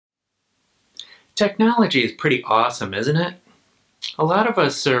Technology is pretty awesome, isn't it? A lot of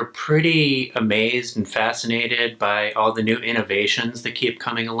us are pretty amazed and fascinated by all the new innovations that keep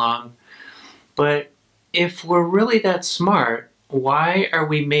coming along. But if we're really that smart, why are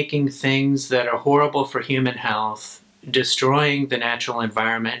we making things that are horrible for human health, destroying the natural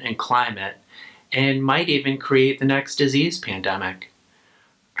environment and climate, and might even create the next disease pandemic?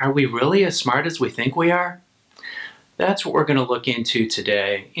 Are we really as smart as we think we are? That's what we're going to look into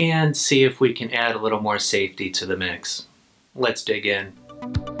today and see if we can add a little more safety to the mix. Let's dig in.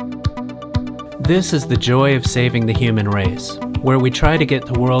 This is the joy of saving the human race, where we try to get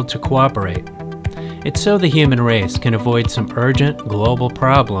the world to cooperate. It's so the human race can avoid some urgent global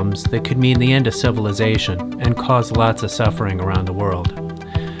problems that could mean the end of civilization and cause lots of suffering around the world.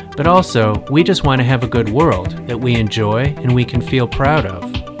 But also, we just want to have a good world that we enjoy and we can feel proud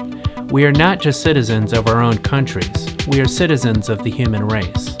of. We are not just citizens of our own countries, we are citizens of the human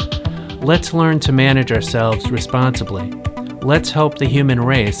race. Let's learn to manage ourselves responsibly. Let's help the human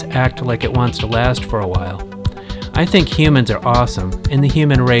race act like it wants to last for a while. I think humans are awesome, and the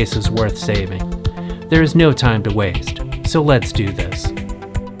human race is worth saving. There is no time to waste, so let's do this.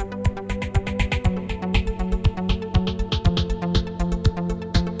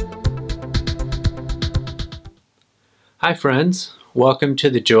 Hi friends, welcome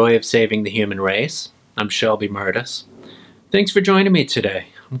to the joy of saving the human race. I'm Shelby Murtis. Thanks for joining me today.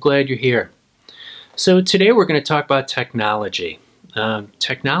 I'm glad you're here. So today we're going to talk about technology.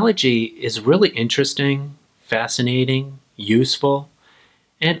 Technology is really interesting, fascinating, useful,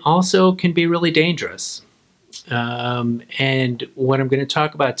 and also can be really dangerous. And what I'm going to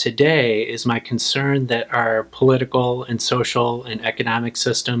talk about today is my concern that our political and social and economic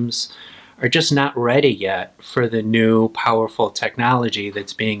systems are just not ready yet for the new powerful technology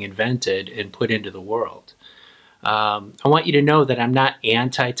that's being invented and put into the world. I want you to know that I'm not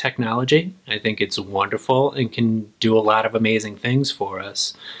anti-technology. I think it's wonderful and can do a lot of amazing things for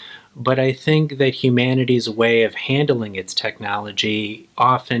us. But I think that humanity's way of handling its technology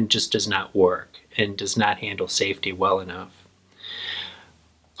often just does not work and does not handle safety well enough.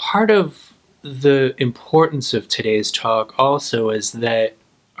 Part of the importance of today's talk also is that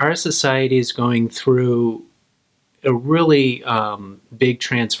our society is going through a really big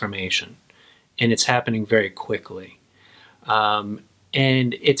transformation, and it's happening very quickly. And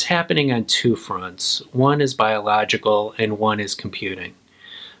it's happening on two fronts. One is biological and one is computing.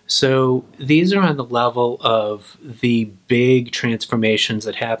 So these are on the level of the big transformations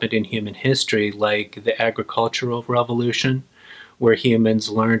that happened in human history, like the agricultural revolution, where humans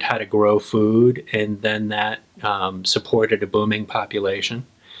learned how to grow food, and then that supported a booming population.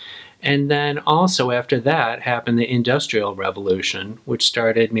 And then also after that happened the Industrial Revolution, which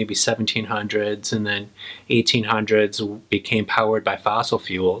started maybe 1700s, and then 1800s became powered by fossil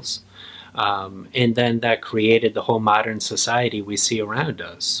fuels. And then that created the whole modern society we see around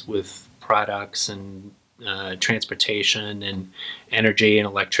us with products and transportation and energy and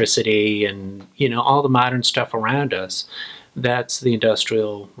electricity and, all the modern stuff around us. That's the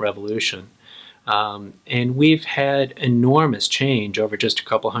Industrial Revolution. And we've had enormous change over just a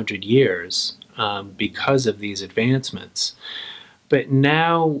couple hundred years because of these advancements. But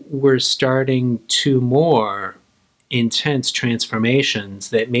now we're starting two more intense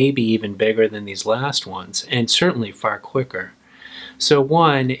transformations that may be even bigger than these last ones, and certainly far quicker. So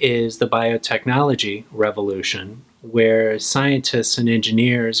one is the biotechnology revolution, where scientists and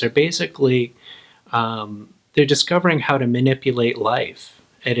engineers are basically, they're discovering how to manipulate life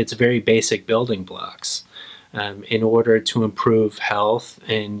at its very basic building blocks in order to improve health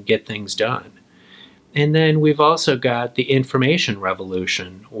and get things done. And then we've also got the information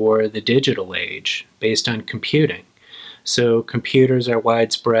revolution, or the digital age, based on computing. So computers are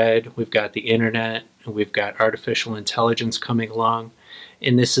widespread, we've got the internet, and we've got artificial intelligence coming along,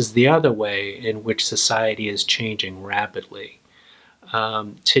 and this is the other way in which society is changing rapidly.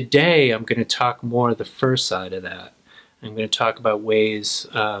 Today I'm going to talk more of the first side of that. I'm going to talk about ways,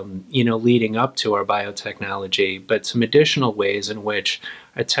 leading up to our biotechnology, but some additional ways in which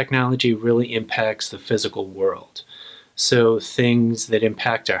our technology really impacts the physical world. So things that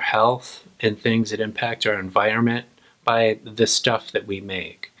impact our health and things that impact our environment by the stuff that we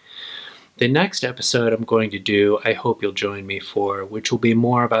make. The next episode I'm going to do, I hope you'll join me for, which will be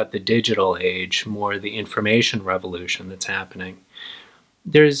more about the digital age, more the information revolution that's happening.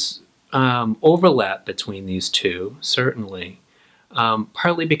 There's overlap between these two, certainly,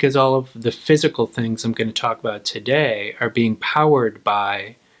 partly because all of the physical things I'm going to talk about today are being powered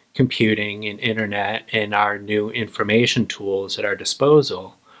by computing and internet, and our new information tools at our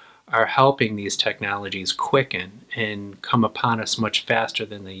disposal are helping these technologies quicken and come upon us much faster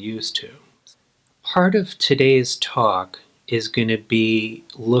than they used to. Part of today's talk is going to be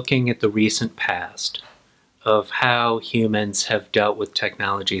looking at the recent past of how humans have dealt with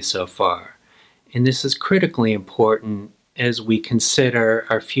technology so far. And this is critically important as we consider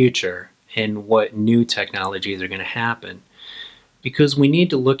our future and what new technologies are going to happen. Because we need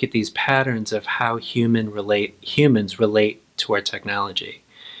to look at these patterns of how humans relate to our technology.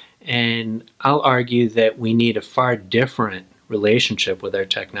 And I'll argue that we need a far different relationship with our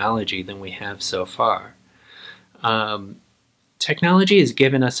technology than we have so far. Technology has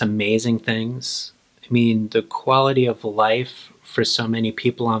given us amazing things. I mean, the quality of life for so many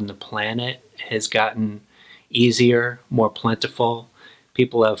people on the planet has gotten easier, more plentiful.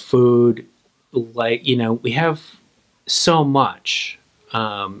 People have food. We have so much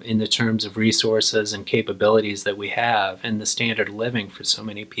in the terms of resources and capabilities that we have and the standard of living for so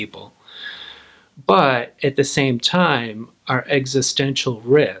many people. But at the same time, our existential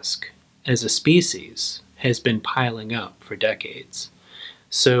risk as a species has been piling up for decades.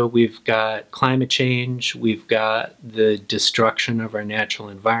 So we've got climate change, we've got the destruction of our natural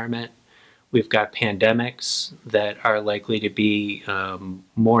environment, we've got pandemics that are likely to be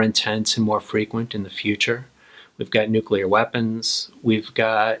more intense and more frequent in the future. We've got nuclear weapons, we've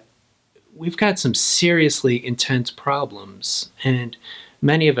got some seriously intense problems, and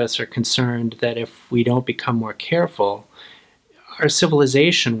many of us are concerned that if we don't become more careful, our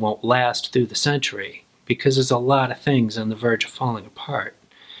civilization won't last through the century because there's a lot of things on the verge of falling apart.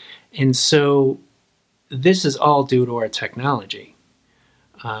 And so this is all due to our technology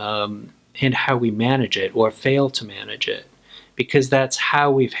and how we manage it or fail to manage it, because that's how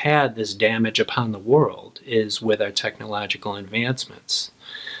we've had this damage upon the world, is with our technological advancements.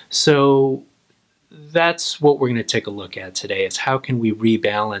 So that's what we're going to take a look at today, is how can we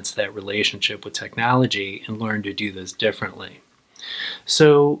rebalance that relationship with technology and learn to do this differently.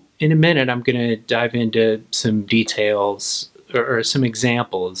 So in a minute, I'm going to dive into some details or some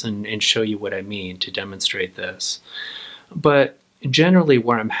examples and show you what I mean to demonstrate this. But generally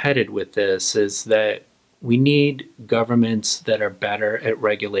where I'm headed with this is that we need governments that are better at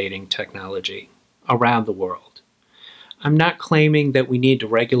regulating technology around the world. I'm not claiming that we need to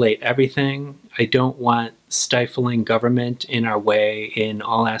regulate everything. I don't want stifling government in our way in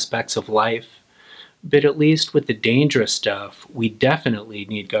all aspects of life. But at least with the dangerous stuff, we definitely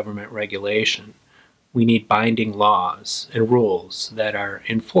need government regulation. We need binding laws and rules that are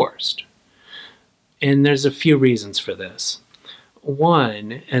enforced. And there's a few reasons for this.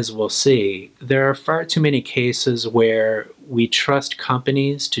 One, as we'll see, there are far too many cases where we trust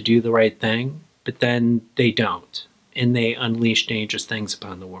companies to do the right thing, but then they don't, and they unleash dangerous things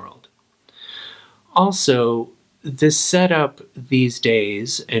upon the world. Also, the setup these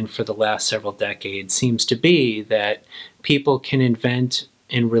days, and for the last several decades, seems to be that people can invent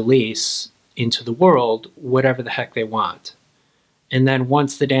and release into the world whatever the heck they want. And then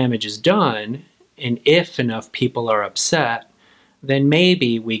once the damage is done, and if enough people are upset, then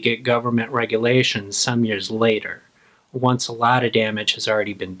maybe we get government regulations some years later, once a lot of damage has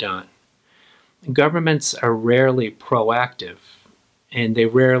already been done. Governments are rarely proactive, and they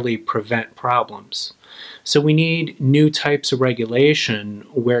rarely prevent problems. So we need new types of regulation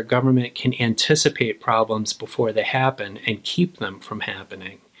where government can anticipate problems before they happen and keep them from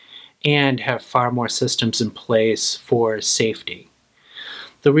happening, and have far more systems in place for safety.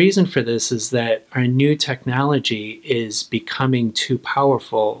 The reason for this is that our new technology is becoming too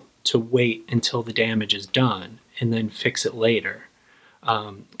powerful to wait until the damage is done and then fix it later,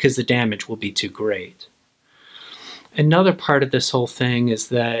 because the damage will be too great. Another part of this whole thing is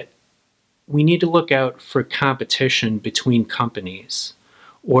that we need to look out for competition between companies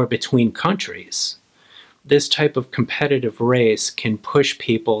or between countries. This type of competitive race can push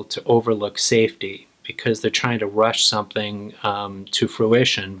people to overlook safety because they're trying to rush something to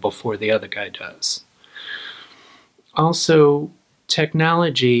fruition before the other guy does. Also,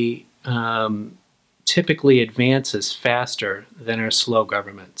 technology typically advances faster than our slow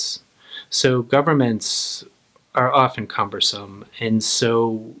governments. So governments are often cumbersome, and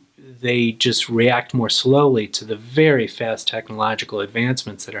so they just react more slowly to the very fast technological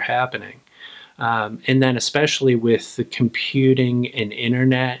advancements that are happening. And then especially with the computing and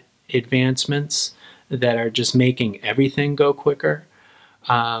internet advancements that are just making everything go quicker,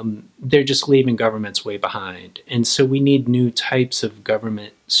 they're just leaving governments way behind. And so we need new types of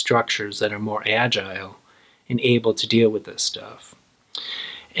government structures that are more agile and able to deal with this stuff.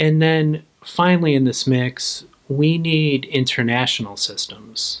 And then finally in this mix, we need international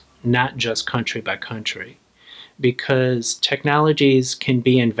systems, not just country by country, because technologies can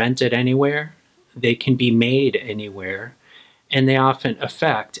be invented anywhere, they can be made anywhere, and they often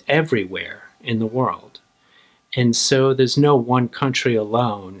affect everywhere in the world. And so there's no one country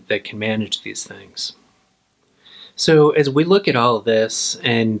alone that can manage these things. So as we look at all of this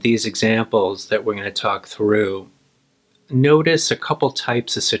and these examples that we're going to talk through, notice a couple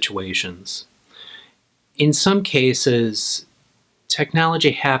types of situations. In some cases,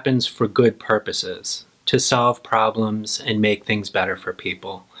 technology happens for good purposes, to solve problems and make things better for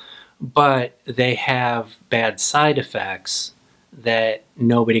people. But they have bad side effects that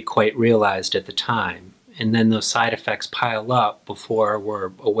nobody quite realized at the time. And then those side effects pile up before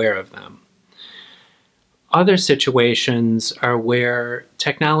we're aware of them. Other situations are where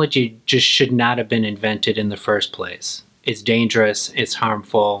technology just should not have been invented in the first place. It's dangerous, it's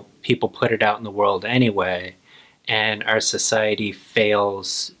harmful, people put it out in the world anyway, and our society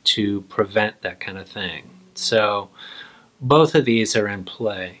fails to prevent that kind of thing. So both of these are in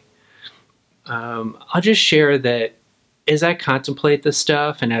play. I'll just share that as I contemplate this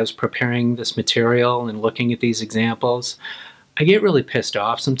stuff and I was preparing this material and looking at these examples, I get really pissed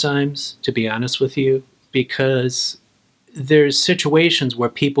off sometimes, to be honest with you, because there's situations where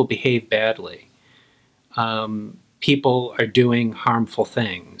people behave badly. People are doing harmful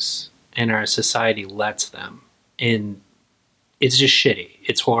things, and our society lets them. And it's just shitty.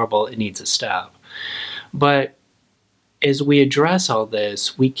 It's horrible. It needs to stop. But as we address all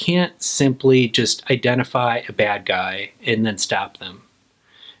this, we can't simply just identify a bad guy and then stop them.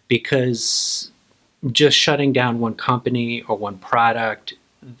 Because just shutting down one company or one product,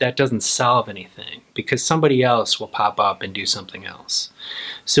 that doesn't solve anything, because somebody else will pop up and do something else.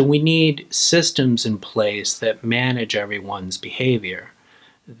 So we need systems in place that manage everyone's behavior,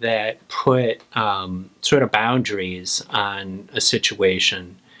 that put sort of boundaries on a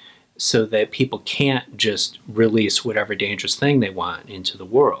situation so that people can't just release whatever dangerous thing they want into the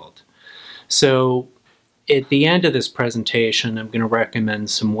world. So at the end of this presentation, I'm going to recommend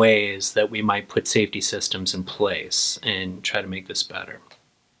some ways that we might put safety systems in place and try to make this better.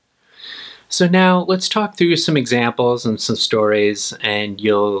 So now let's talk through some examples and some stories, and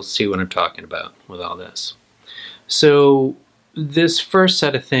you'll see what I'm talking about with all this. So this first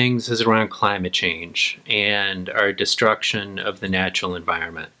set of things is around climate change and our destruction of the natural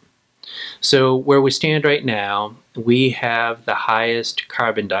environment. So where we stand right now, we have the highest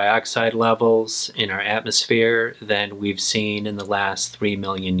carbon dioxide levels in our atmosphere than we've seen in the last 3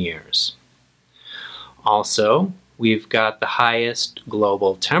 million years. Also, we've got the highest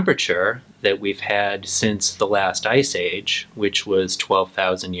global temperature that we've had since the last ice age, which was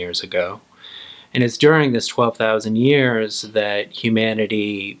 12,000 years ago. And it's during this 12,000 years that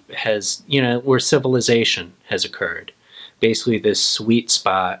humanity has, where civilization has occurred. Basically this sweet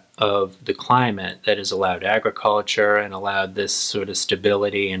spot of the climate that has allowed agriculture and allowed this sort of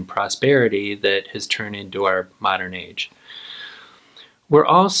stability and prosperity that has turned into our modern age. We're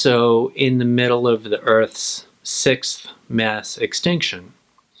also in the middle of the Earth's 6th mass extinction,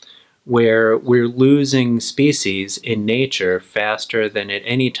 where we're losing species in nature faster than at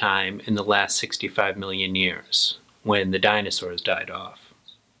any time in the last 65 million years, when the dinosaurs died off.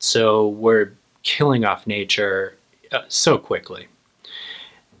 So we're killing off nature so quickly.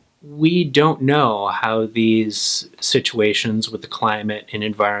 We don't know how these situations with the climate and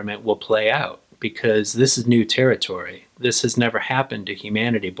environment will play out, because this is new territory. This has never happened to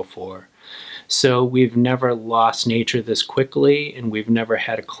humanity before. So we've never lost nature this quickly, and we've never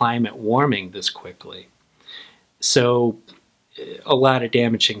had a climate warming this quickly. So a lot of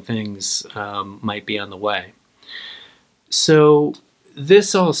damaging things might be on the way. So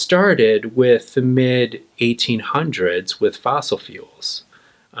this all started with the mid-1800s with fossil fuels.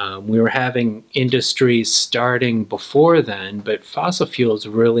 We were having industries starting before then, but fossil fuels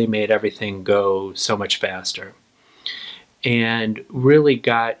really made everything go so much faster and really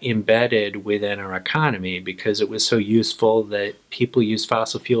got embedded within our economy because it was so useful that people use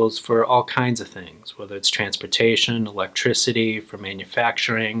fossil fuels for all kinds of things, whether it's transportation, electricity, for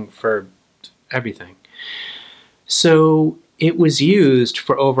manufacturing, for everything. So it was used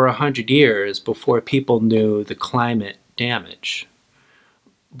for over 100 years before people knew the climate damage.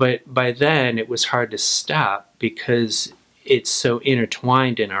 But by then it was hard to stop because it's so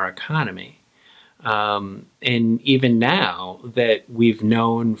intertwined in our economy. And even now that we've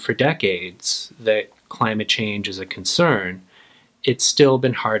known for decades that climate change is a concern, it's still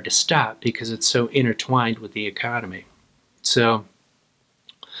been hard to stop because it's so intertwined with the economy. So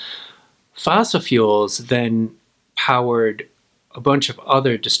fossil fuels then powered a bunch of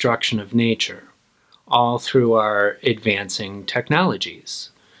other destruction of nature, all through our advancing technologies.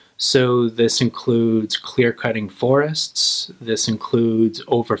 So this includes clear-cutting forests, this includes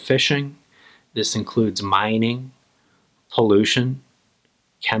overfishing, this includes mining, pollution,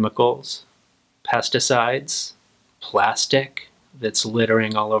 chemicals, pesticides, plastic that's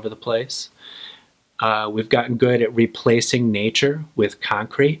littering all over the place. We've gotten good at replacing nature with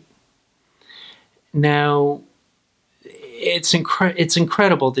concrete. Now, it's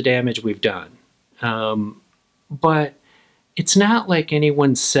incredible the damage we've done. But it's not like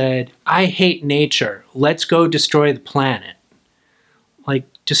anyone said, I hate nature, let's go destroy the planet. Like,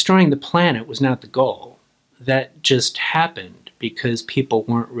 destroying the planet was not the goal. That just happened because people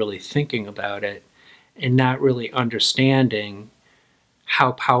weren't really thinking about it and not really understanding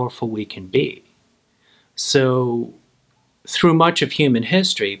how powerful we can be. So, through much of human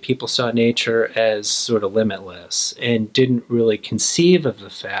history, people saw nature as sort of limitless and didn't really conceive of the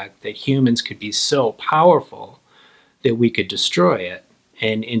fact that humans could be so powerful that we could destroy it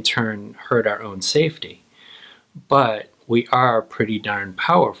and in turn hurt our own safety. But we are pretty darn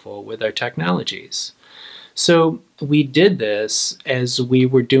powerful with our technologies. So we did this as we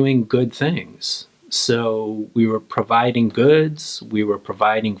were doing good things. So we were providing goods, we were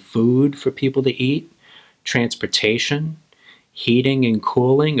providing food for people to eat, transportation, heating and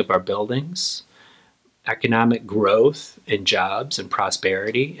cooling of our buildings, economic growth and jobs and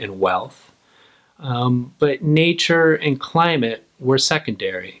prosperity and wealth. But nature and climate were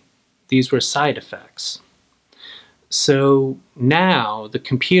secondary. These were side effects. So now the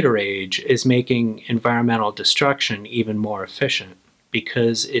computer age is making environmental destruction even more efficient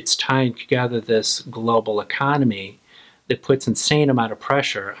because it's tying together this global economy that puts insane amount of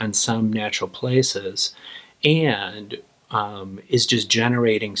pressure on some natural places and is just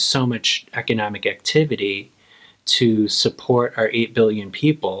generating so much economic activity to support our 8 billion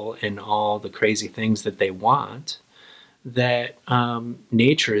people and all the crazy things that they want, that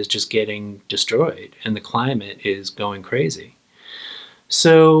nature is just getting destroyed and the climate is going crazy.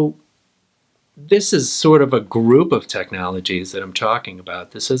 So this is sort of a group of technologies that I'm talking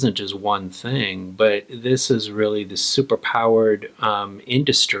about. This isn't just one thing, but this is really the superpowered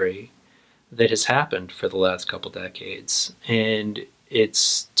industry that has happened for the last couple decades. And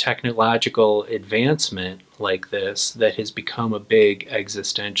it's technological advancement like this that has become a big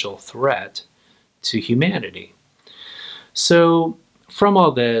existential threat to humanity. So from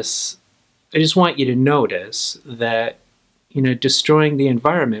all this, I just want you to notice that, destroying the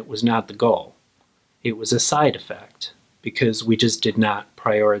environment was not the goal. It was a side effect because we just did not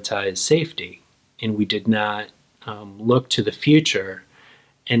prioritize safety and we did not look to the future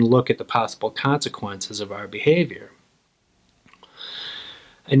and look at the possible consequences of our behavior.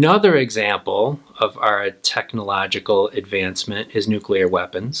 Another example of our technological advancement is nuclear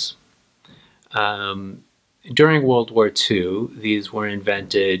weapons. During World War II, these were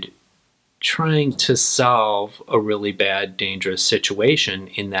invented trying to solve a really bad, dangerous situation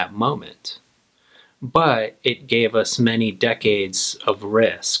in that moment. But it gave us many decades of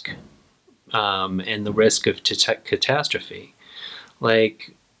risk and the risk of catastrophe.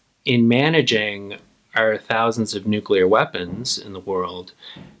 Like, in managing our thousands of nuclear weapons in the world,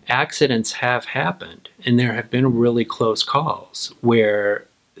 accidents have happened, and there have been really close calls where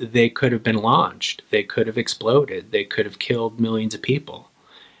they could have been launched, they could have exploded, they could have killed millions of people.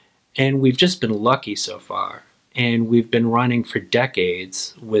 And we've just been lucky so far, and we've been running for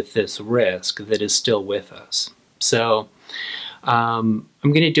decades with this risk that is still with us. So I'm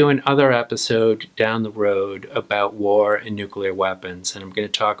going to do another episode down the road about war and nuclear weapons, and I'm going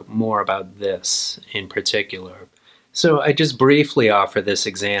to talk more about this in particular. So I just briefly offer this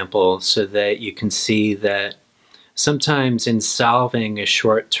example so that you can see that sometimes in solving a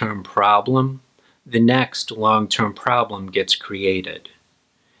short-term problem, the next long-term problem gets created.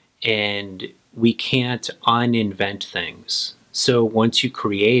 And we can't uninvent things. So once you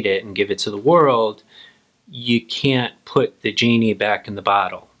create it and give it to the world, you can't put the genie back in the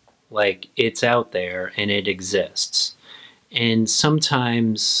bottle. Like, it's out there and it exists. And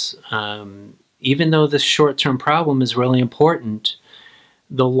sometimes, even though this short-term problem is really important,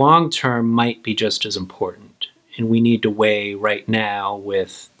 the long-term might be just as important. And we need to weigh right now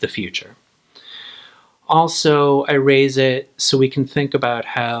with the future. Also, I raise it so we can think about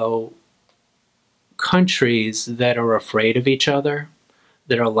how countries that are afraid of each other,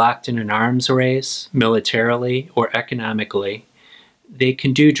 that are locked in an arms race, militarily or economically, they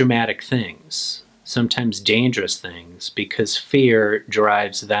can do dramatic things, sometimes dangerous things, because fear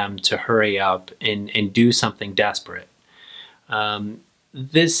drives them to hurry up and do something desperate.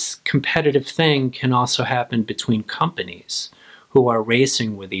 This competitive thing can also happen between companies who are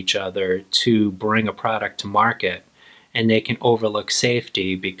racing with each other to bring a product to market, and they can overlook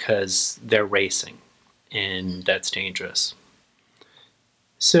safety because they're racing, and that's dangerous.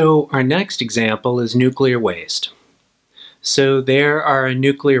 So our next example is nuclear waste. So there are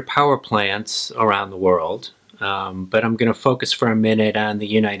nuclear power plants around the world, but I'm going to focus for a minute on the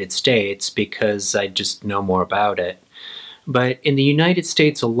United States because I just know more about it. But in the United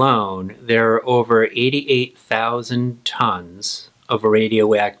States alone, there are over 88,000 tons of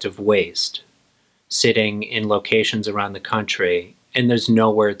radioactive waste sitting in locations around the country, and there's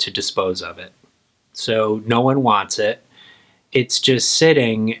nowhere to dispose of it. So no one wants it. It's just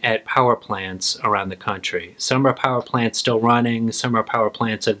sitting at power plants around the country. Some are power plants still running, some are power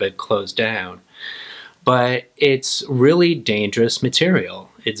plants that have been closed down. But it's really dangerous material.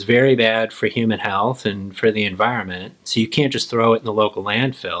 It's very bad for human health and for the environment. So you can't just throw it in the local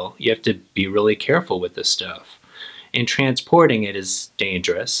landfill. You have to be really careful with this stuff. And transporting it is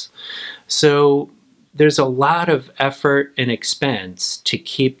dangerous. So there's a lot of effort and expense to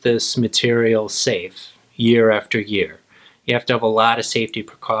keep this material safe year after year. You have to have a lot of safety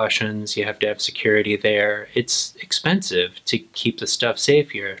precautions. You have to have security there. It's expensive to keep the stuff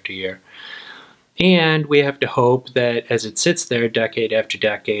safe year after year. And we have to hope that as it sits there decade after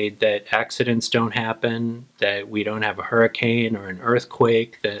decade, that accidents don't happen, that we don't have a hurricane or an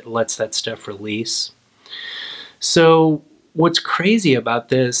earthquake that lets that stuff release. So what's crazy about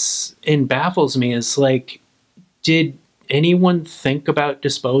this and baffles me is, like, did anyone think about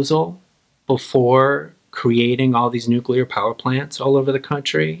disposal before creating all these nuclear power plants all over the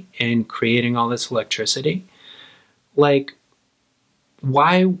country and creating all this electricity? Like,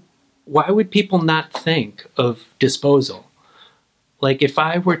 why would people not think of disposal? Like, if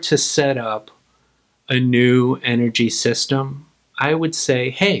I were to set up a new energy system, I would say,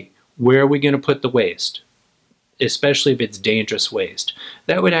 hey, where are we going to put the waste? Especially if it's dangerous waste.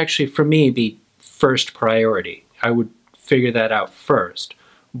 That would actually, for me, be first priority. I would figure that out first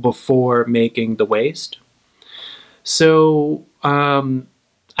before making the waste. So, I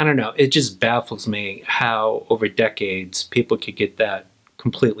don't know. It just baffles me how over decades people could get that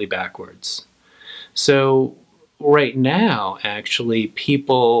completely backwards. So right now, actually,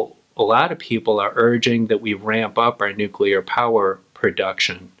 a lot of people are urging that we ramp up our nuclear power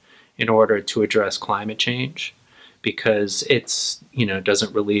production in order to address climate change, because it's,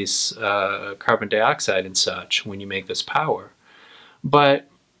 doesn't release carbon dioxide and such when you make this power. But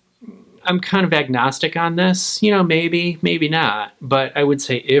I'm kind of agnostic on this, maybe, maybe not. But I would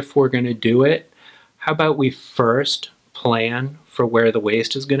say if we're going to do it, how about we first plan for where the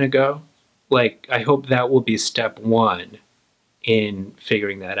waste is going to go? Like, I hope that will be step one in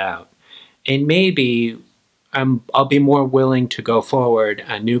figuring that out. And maybe I'll be more willing to go forward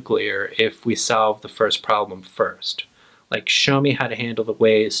on nuclear if we solve the first problem first. Like, show me how to handle the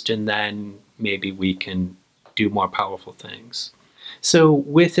waste, and then maybe we can do more powerful things. So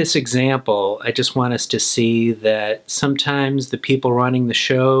with this example, I just want us to see that sometimes the people running the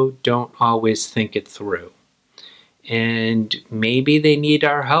show don't always think it through. And maybe they need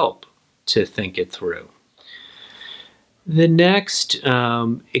our help to think it through. The next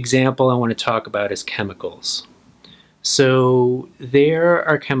example I want to talk about is chemicals. So there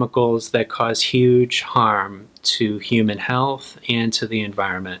are chemicals that cause huge harm to human health and to the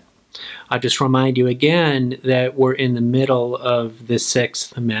environment. I'll just remind you again that we're in the middle of the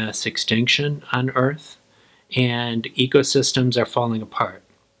 6th mass extinction on Earth, and ecosystems are falling apart.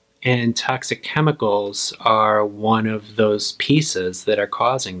 And toxic chemicals are one of those pieces that are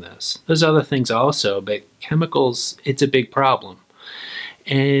causing this. There's other things also, but chemicals, it's a big problem.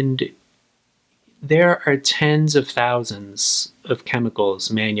 And there are tens of thousands of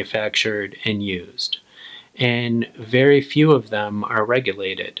chemicals manufactured and used, and very few of them are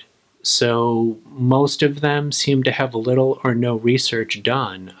regulated. So most of them seem to have little or no research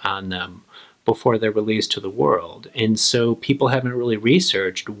done on them before they're released to the world. And so people haven't really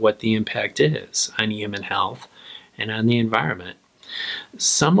researched what the impact is on human health and on the environment.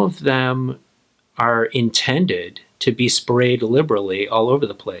 Some of them are intended to be sprayed liberally all over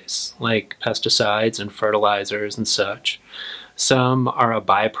the place, like pesticides and fertilizers and such. Some are a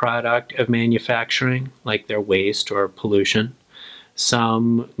byproduct of manufacturing, like their waste or pollution.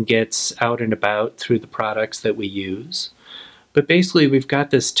 Some gets out and about through the products that we use. But basically, we've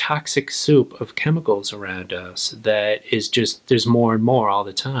got this toxic soup of chemicals around us that is just, there's more and more all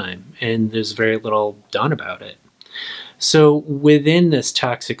the time, and there's very little done about it. So within this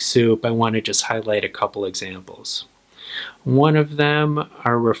toxic soup, I want to just highlight a couple examples. One of them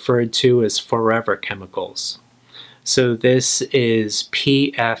are referred to as forever chemicals. So this is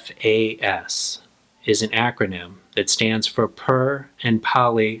PFAS, is an acronym that stands for per and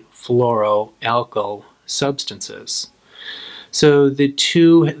polyfluoroalkyl substances. So the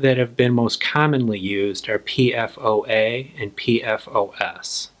two that have been most commonly used are PFOA and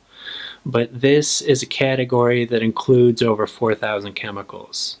PFOS. But this is a category that includes over 4,000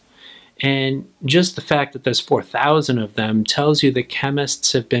 chemicals. And just the fact that there's 4,000 of them tells you that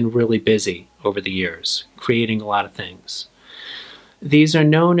chemists have been really busy over the years, creating a lot of things. These are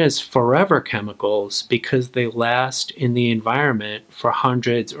known as forever chemicals because they last in the environment for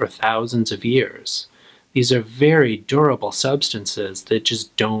hundreds or thousands of years. These are very durable substances that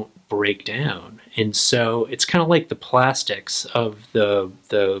just don't break down. And so it's kind of like the plastics of the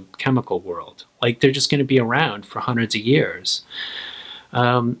chemical world. Like they're just going to be around for hundreds of years.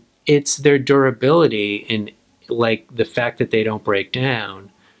 It's their durability and like the fact that they don't break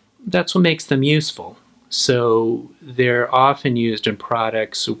down. That's what makes them useful. So they're often used in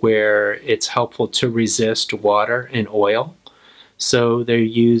products where it's helpful to resist water and oil. So they're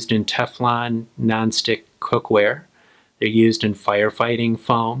used in Teflon nonstick cookware. They're used in firefighting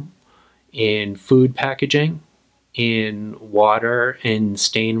foam, in food packaging, in water and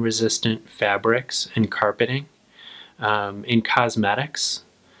stain-resistant fabrics and carpeting, in cosmetics.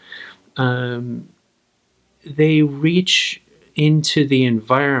 They reach into the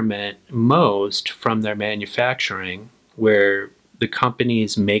environment most from their manufacturing, where the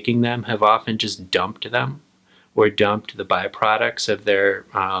companies making them have often just dumped them or dumped the byproducts of their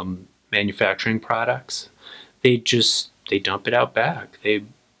manufacturing products. They dump it out back. They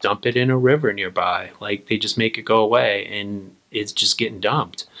dump it in a river nearby. Like they just make it go away and it's just getting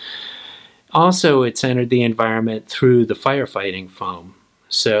dumped. Also, it's entered the environment through the firefighting foam.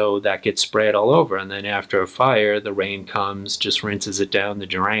 So that gets sprayed all over. And then after a fire, the rain comes, just rinses it down the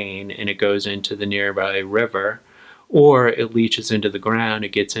drain, and it goes into the nearby river, or it leaches into the ground, it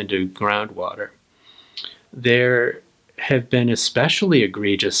gets into groundwater. There have been especially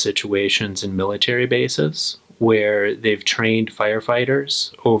egregious situations in military bases where they've trained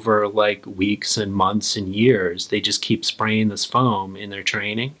firefighters over like weeks and months and years. They just keep spraying this foam in their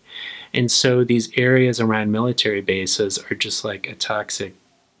training. And so these areas around military bases are just like a toxic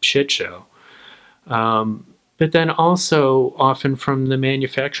shit show. But then also often from the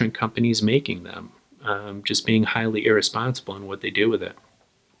manufacturing companies making them, just being highly irresponsible in what they do with it.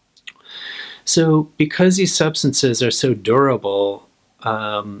 So because these substances are so durable,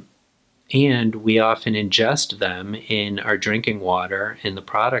 and we often ingest them in our drinking water and the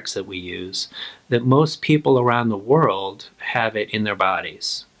products that we use, that most people around the world have it in their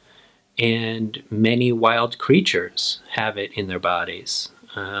bodies. And many wild creatures have it in their bodies.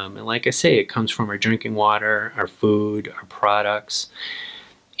 And like I say, it comes from our drinking water, our food, our products.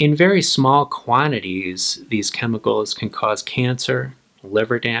 In very small quantities, these chemicals can cause cancer,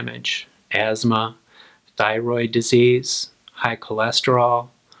 liver damage, asthma, thyroid disease, high cholesterol,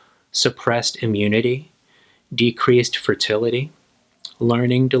 suppressed immunity, decreased fertility,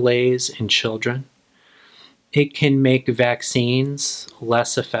 learning delays in children. It can make vaccines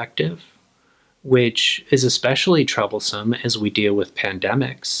less effective, which is especially troublesome as we deal with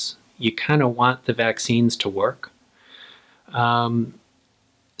pandemics. You kind of want the vaccines to work.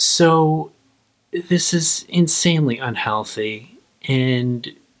 So this is insanely unhealthy.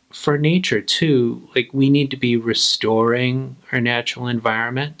 And for nature too, like we need to be restoring our natural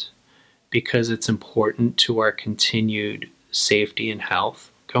environment because it's important to our continued safety and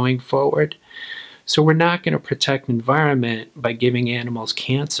health going forward. So we're not going to protect the environment by giving animals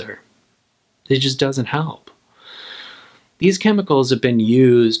cancer. It just doesn't help. These chemicals have been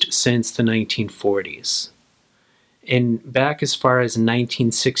used since the 1940s. And back as far as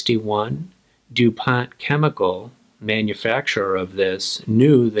 1961, DuPont Chemical, manufacturer of this,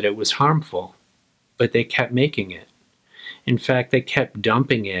 knew that it was harmful, but they kept making it. In fact, they kept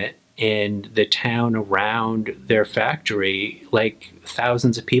dumping it in the town around their factory, like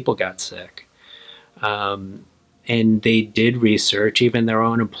thousands of people got sick. And they did research, even their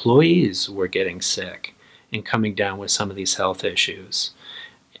own employees were getting sick and coming down with some of these health issues.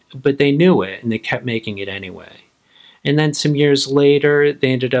 But they knew it and they kept making it anyway. And then some years later,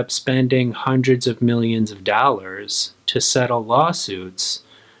 they ended up spending hundreds of millions of dollars to settle lawsuits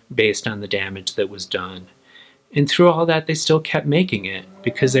based on the damage that was done. And through all that, they still kept making it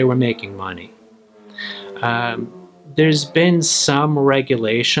because they were making money. There's been some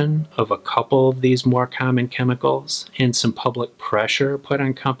regulation of a couple of these more common chemicals and some public pressure put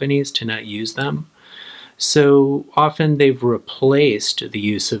on companies to not use them. So often they've replaced the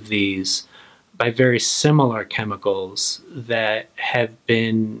use of these by very similar chemicals that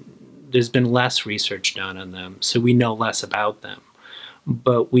there's been less research done on them, so we know less about them.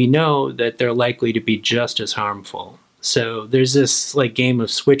 But we know that they're likely to be just as harmful. So there's this like game of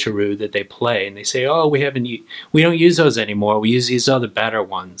switcheroo that they play, and they say, "Oh, we don't use those anymore. We use these other better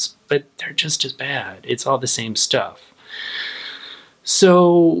ones." But they're just as bad. It's all the same stuff.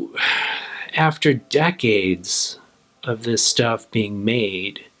 So, after decades of this stuff being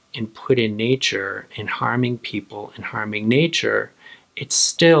made and put in nature and harming people and harming nature, it's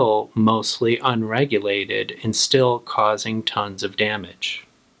still mostly unregulated and still causing tons of damage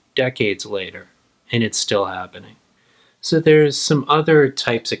decades later, and it's still happening. So there's some other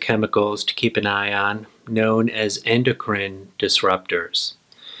types of chemicals to keep an eye on known as endocrine disruptors.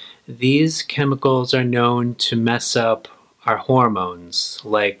 These chemicals are known to mess up our hormones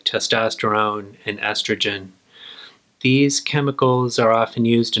like testosterone and estrogen. These chemicals are often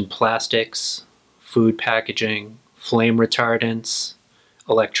used in plastics, food packaging, flame retardants,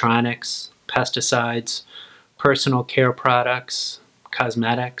 electronics, pesticides, personal care products,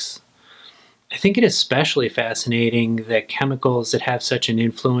 cosmetics. I think it is especially fascinating that chemicals that have such an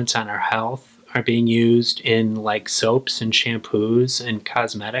influence on our health are being used in like soaps and shampoos and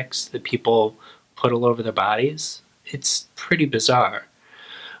cosmetics that people put all over their bodies. It's pretty bizarre.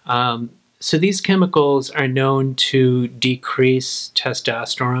 So these chemicals are known to decrease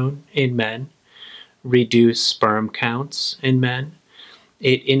testosterone in men, reduce sperm counts in men.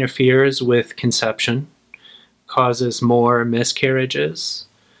 It interferes with conception, causes more miscarriages,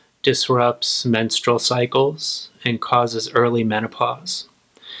 disrupts menstrual cycles, and causes early menopause.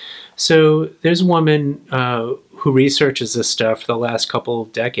 So there's a woman who researches this stuff for the last couple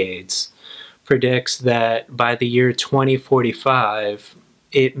of decades, predicts that by the year 2045,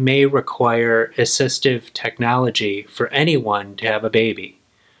 it may require assistive technology for anyone to have a baby.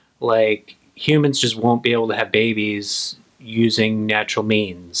 Like, humans just won't be able to have babies using natural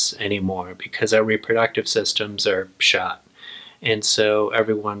means anymore because our reproductive systems are shot. And so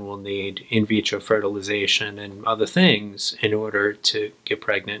everyone will need in vitro fertilization and other things in order to get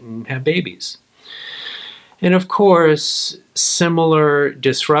pregnant and have babies. And of course, similar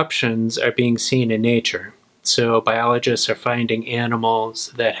disruptions are being seen in nature. So biologists are finding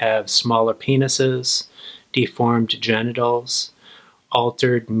animals that have smaller penises, deformed genitals,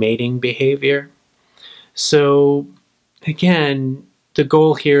 altered mating behavior. So again, the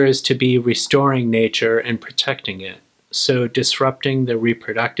goal here is to be restoring nature and protecting it. So disrupting the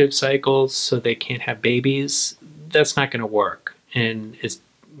reproductive cycles so they can't have babies, that's not going to work. And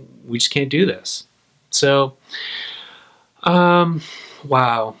we just can't do this. So,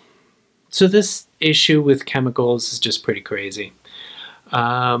 wow. So this issue with chemicals is just pretty crazy.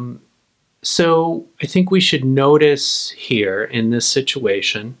 So I think we should notice here in this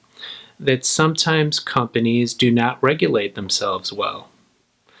situation that sometimes companies do not regulate themselves well.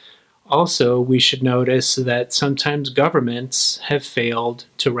 Also, we should notice that sometimes governments have failed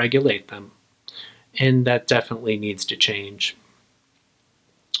to regulate them, and that definitely needs to change.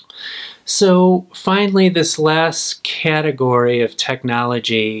 So finally, this last category of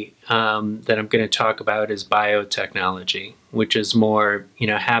technology that I'm going to talk about is biotechnology, which is more,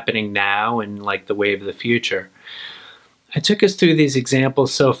 happening now and like the wave of the future. I took us through these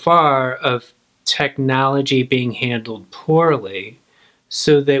examples so far of technology being handled poorly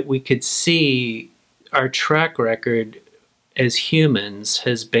so that we could see our track record as humans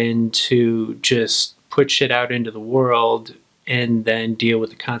has been to just put shit out into the world and then deal with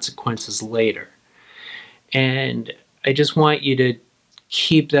the consequences later. And I just want you to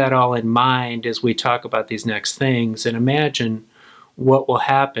keep that all in mind as we talk about these next things and imagine what will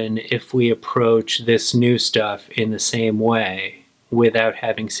happen if we approach this new stuff in the same way without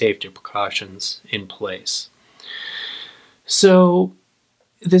having safety precautions in place. So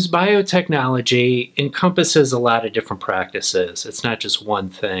this biotechnology encompasses a lot of different practices. It's not just one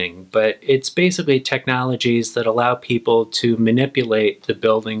thing, but it's basically technologies that allow people to manipulate the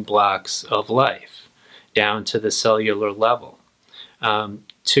building blocks of life down to the cellular level,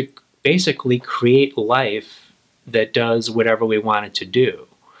 to basically create life that does whatever we want it to do.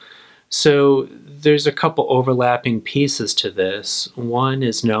 So there's a couple overlapping pieces to this. One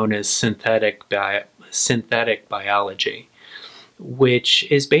is known as synthetic biology, which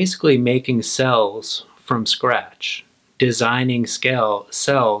is basically making cells from scratch, designing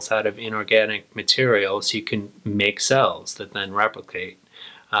cells out of inorganic material so you can make cells that then replicate.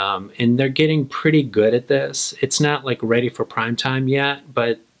 And they're getting pretty good at this. It's not like ready for prime time yet,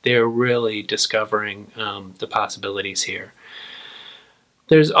 but they're really discovering the possibilities here.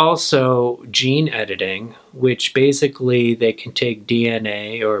 There's also gene editing, which basically they can take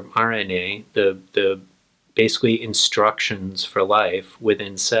DNA or RNA, the basically instructions for life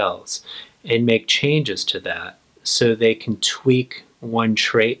within cells, and make changes to that so they can tweak one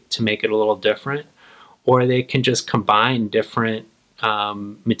trait to make it a little different, or they can just combine different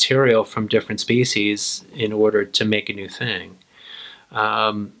material from different species in order to make a new thing.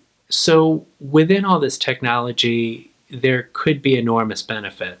 So within all this technology, there could be enormous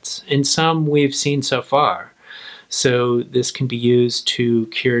benefits, and some we've seen so far. So this can be used to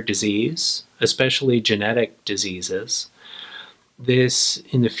cure disease, especially genetic diseases. This,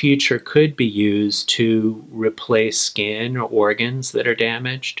 in the future, could be used to replace skin or organs that are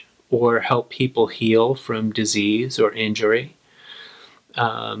damaged, or help people heal from disease or injury.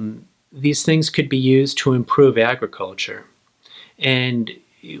 These things could be used to improve agriculture. And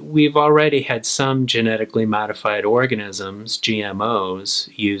we've already had some genetically modified organisms, GMOs,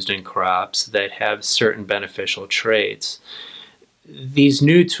 used in crops that have certain beneficial traits. These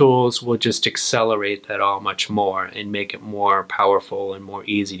new tools will just accelerate that all much more and make it more powerful and more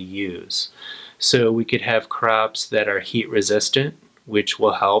easy to use. So we could have crops that are heat resistant, which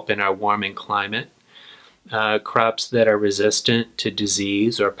will help in our warming climate. Crops that are resistant to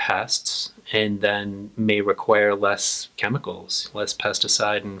disease or pests, and then may require less chemicals, less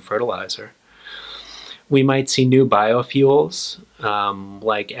pesticide and fertilizer. We might see new biofuels,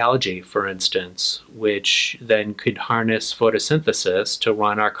 like algae, for instance, which then could harness photosynthesis to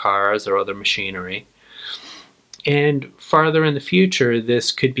run our cars or other machinery. And farther in the future,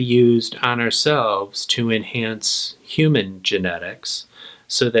 this could be used on ourselves to enhance human genetics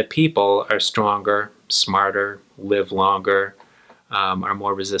so that people are stronger, smarter, live longer, are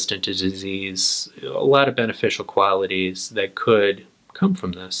more resistant to disease. A lot of beneficial qualities that could come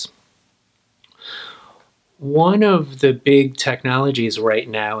from this. One of the big technologies right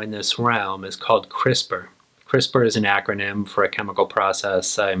now in this realm is called CRISPR. CRISPR is an acronym for a chemical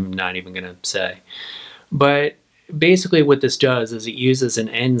process I'm not even going to say. But basically what this does is it uses an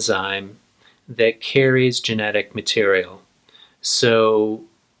enzyme that carries genetic material. So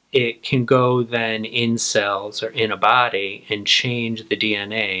it can go then in cells or in a body and change the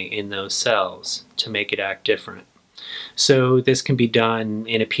DNA in those cells to make it act different. So this can be done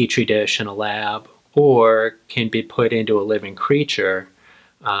in a petri dish in a lab, or can be put into a living creature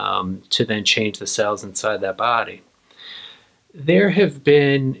to then change the cells inside that body. There have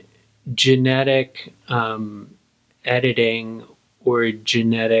been genetic editing or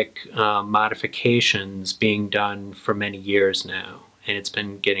genetic modifications being done for many years now, and it's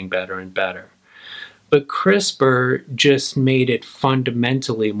been getting better and better. But CRISPR just made it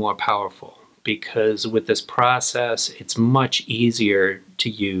fundamentally more powerful, because with this process, it's much easier to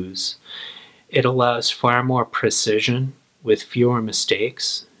use. It allows far more precision with fewer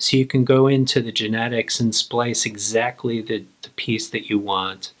mistakes. So you can go into the genetics and splice exactly the piece that you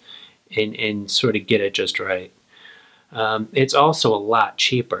want and sort of get it just right. It's also a lot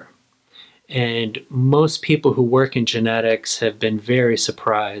cheaper. And most people who work in genetics have been very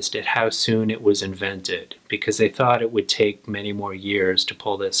surprised at how soon it was invented, because they thought it would take many more years to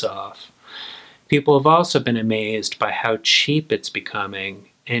pull this off. People have also been amazed by how cheap it's becoming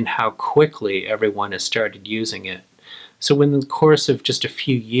and how quickly everyone has started using it. So in the course of just a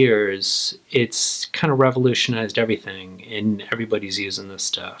few years, it's kind of revolutionized everything, and everybody's using this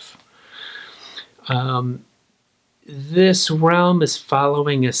stuff. This realm is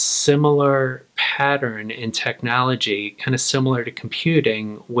following a similar pattern in technology, kind of similar to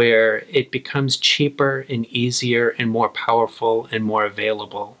computing, where it becomes cheaper and easier and more powerful and more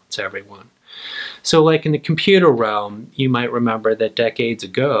available to everyone. So like in the computer realm, you might remember that decades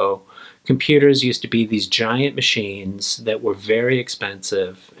ago, computers used to be these giant machines that were very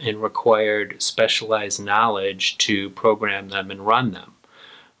expensive and required specialized knowledge to program them and run them.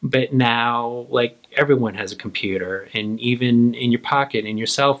 But now, like, everyone has a computer, and even in your pocket, in your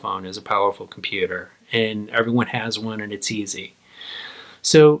cell phone is a powerful computer, and everyone has one and it's easy.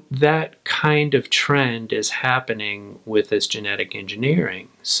 So that kind of trend is happening with this genetic engineering.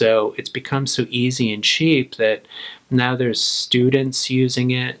 So it's become so easy and cheap that now there's students using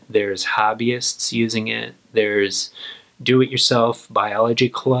it, there's hobbyists using it, there's do-it-yourself biology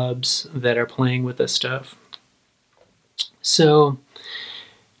clubs that are playing with this stuff. So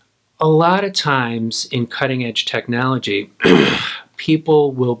a lot of times in cutting-edge technology,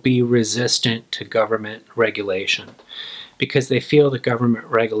 people will be resistant to government regulation, because they feel that government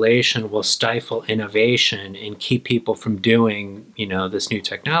regulation will stifle innovation and keep people from doing, this new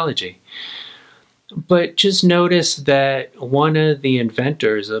technology. But just notice that one of the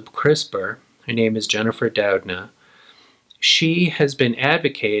inventors of CRISPR, her name is Jennifer Doudna, she has been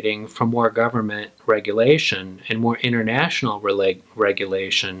advocating for more government regulation and more international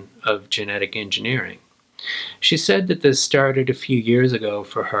regulation of genetic engineering. She said that this started a few years ago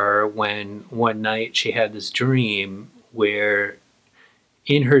for her when one night she had this dream where,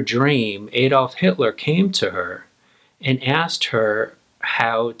 in her dream, Adolf Hitler came to her and asked her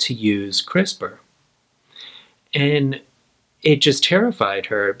how to use CRISPR. And it just terrified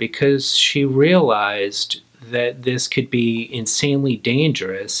her, because she realized that this could be insanely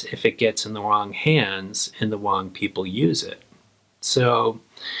dangerous if it gets in the wrong hands and the wrong people use it. So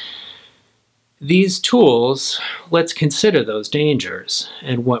these tools, let's consider those dangers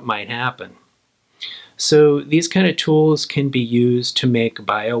and what might happen. So these kind of tools can be used to make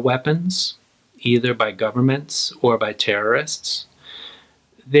bioweapons, either by governments or by terrorists.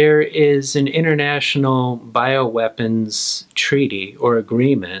 There is an international bioweapons treaty or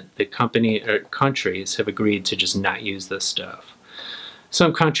agreement that countries have agreed to just not use this stuff.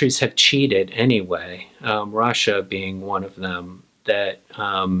 Some countries have cheated anyway, Russia being one of them, that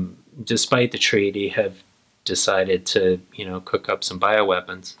despite the treaty have decided to, cook up some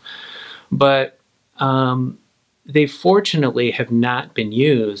bioweapons. But they fortunately have not been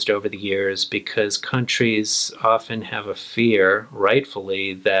used over the years because countries often have a fear,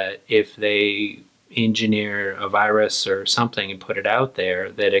 rightfully, that if they engineer a virus or something and put it out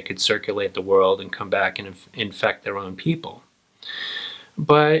there, that it could circulate the world and come back and infect their own people.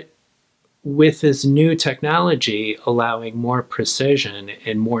 But with this new technology allowing more precision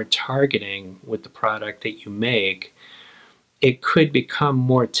and more targeting with the product that you make, it could become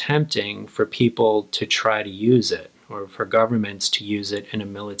more tempting for people to try to use it or for governments to use it in a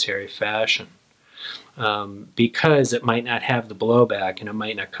military fashion, because it might not have the blowback and it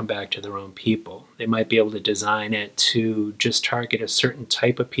might not come back to their own people. They might be able to design it to just target a certain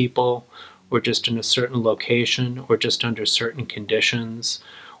type of people or just in a certain location or just under certain conditions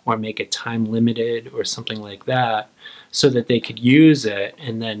or make it time limited or something like that so that they could use it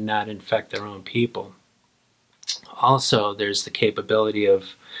and then not infect their own people. Also, there's the capability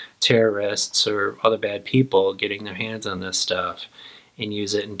of terrorists or other bad people getting their hands on this stuff and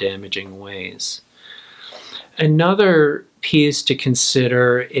use it in damaging ways. Another piece to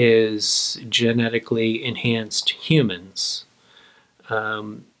consider is genetically enhanced humans.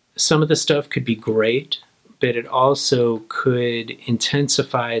 Some of the stuff could be great, but it also could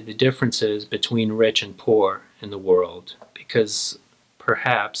intensify the differences between rich and poor in the world because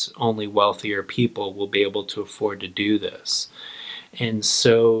perhaps only wealthier people will be able to afford to do this. And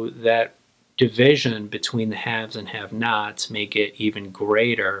so that division between the haves and have-nots may get even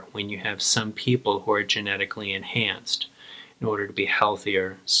greater when you have some people who are genetically enhanced in order to be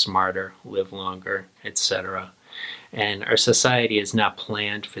healthier, smarter, live longer, etc. And our society is not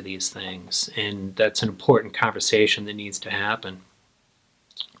planned for these things, and that's an important conversation that needs to happen.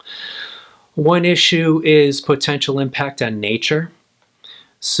 One issue is potential impact on nature.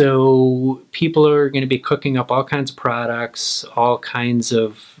 So people are going to be cooking up all kinds of products, all kinds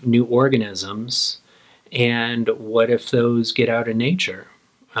of new organisms, and what if those get out in nature?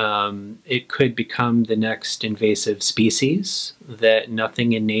 It could become the next invasive species that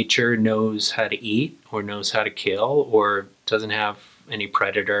nothing in nature knows how to eat or knows how to kill or doesn't have any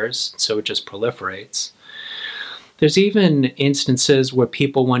predators, so it just proliferates. There's even instances where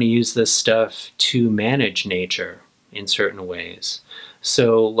people want to use this stuff to manage nature in certain ways.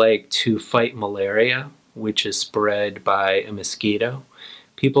 So like to fight malaria, which is spread by a mosquito,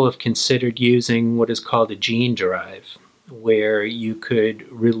 people have considered using what is called a gene drive, where you could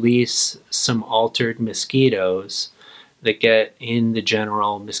release some altered mosquitoes that get in the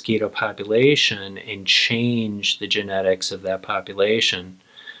general mosquito population and change the genetics of that population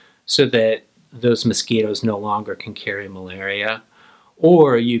so that those mosquitoes no longer can carry malaria,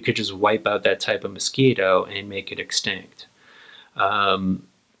 or you could just wipe out that type of mosquito and make it extinct.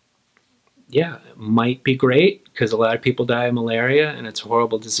 It might be great because a lot of people die of malaria and it's a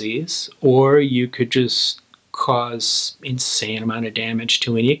horrible disease, or you could just cause insane amount of damage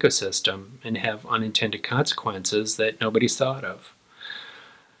to an ecosystem and have unintended consequences that nobody's thought of.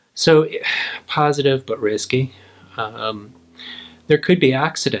 So positive but risky. There could be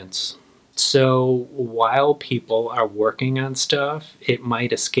accidents. So while people are working on stuff, it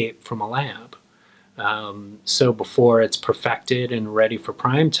might escape from a lab. So before it's perfected and ready for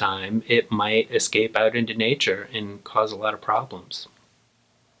prime time, it might escape out into nature and cause a lot of problems.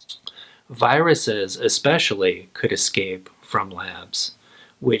 Viruses especially could escape from labs,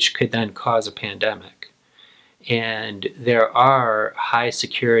 which could then cause a pandemic. And there are high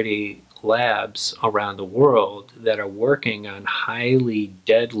security labs around the world that are working on highly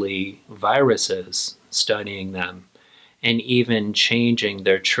deadly viruses, studying them, and even changing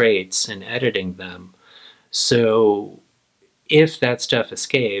their traits and editing them. So if that stuff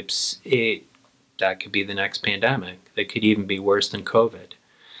escapes, that could be the next pandemic. That could even be worse than COVID.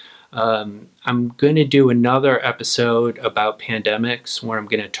 I'm going to do another episode about pandemics where I'm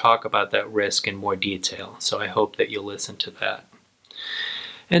going to talk about that risk in more detail. So I hope that you'll listen to that.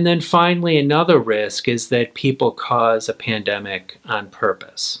 And then finally, another risk is that people cause a pandemic on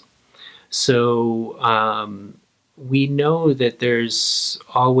purpose. So we know that there's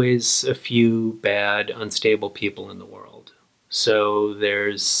always a few bad, unstable people in the world. So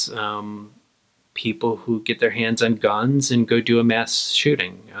there's people who get their hands on guns and go do a mass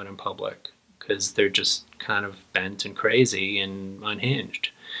shooting out in public because they're just kind of bent and crazy and unhinged.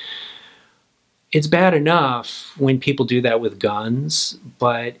 It's bad enough when people do that with guns,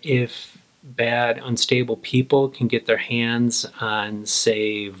 but if bad, unstable people can get their hands on,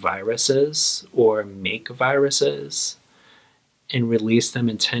 say, viruses or make viruses and release them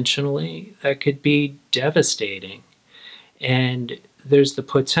intentionally, that could be devastating. And there's the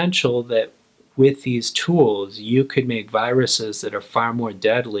potential that with these tools, you could make viruses that are far more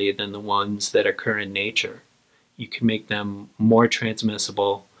deadly than the ones that occur in nature. You can make them more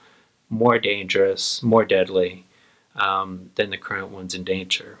transmissible, more dangerous, more deadly than the current ones in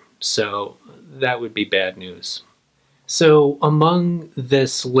nature. So that would be bad news. So, among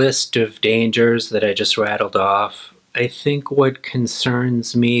this list of dangers that I just rattled off, I think what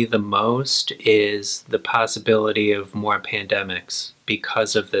concerns me the most is the possibility of more pandemics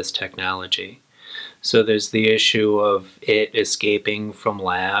because of this technology. So, there's the issue of it escaping from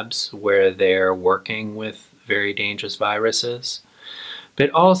labs where they're working with very dangerous viruses, but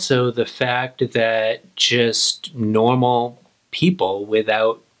also the fact that just normal people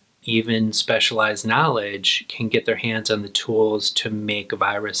without even specialized knowledge can get their hands on the tools to make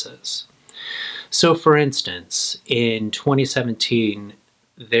viruses. So, for instance, in 2017,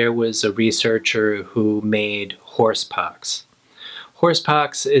 there was a researcher who made horsepox.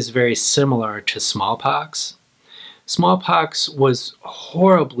 Horsepox is very similar to smallpox. Smallpox was a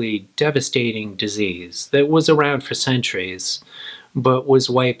horribly devastating disease that was around for centuries, but was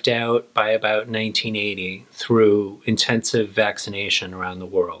wiped out by about 1980 through intensive vaccination around the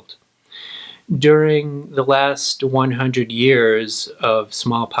world. During the last 100 years of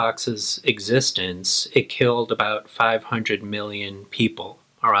smallpox's existence, it killed about 500 million people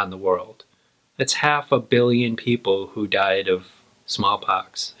around the world. That's 500 million people who died of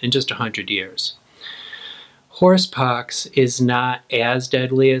smallpox in just 100 years. Horsepox is not as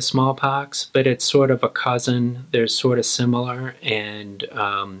deadly as smallpox, but it's sort of a cousin. They're sort of similar, and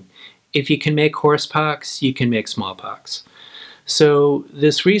if you can make horsepox, you can make smallpox. So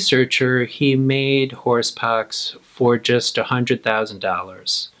this researcher, he made horsepox for just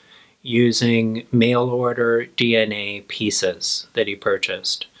 $100,000 using mail order DNA pieces that he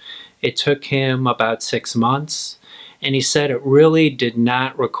purchased. It took him about 6 months, and he said it really did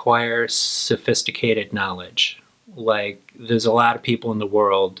not require sophisticated knowledge. Like, there's a lot of people in the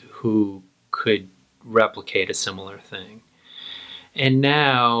world who could replicate a similar thing. And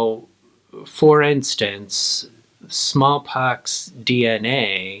now, for instance, smallpox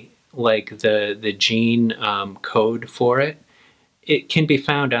DNA, like the gene code for it, it can be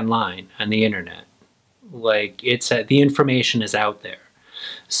found online on the internet. Like, the information is out there.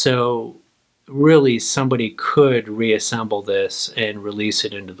 So really, somebody could reassemble this and release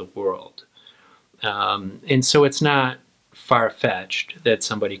it into the world. And so it's not far-fetched that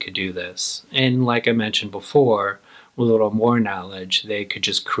somebody could do this. And like I mentioned before, with a little more knowledge, they could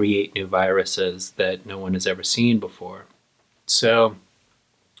just create new viruses that no one has ever seen before. So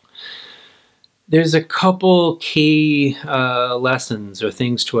there's a couple key lessons or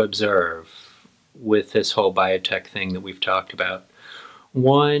things to observe with this whole biotech thing that we've talked about.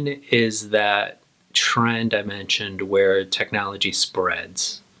 One is that trend I mentioned where technology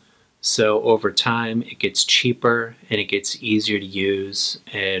spreads. So over time, it gets cheaper and it gets easier to use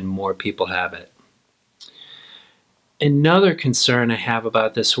and more people have it. Another concern I have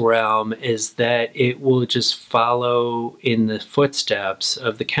about this realm is that it will just follow in the footsteps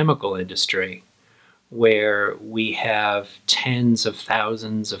of the chemical industry, where we have tens of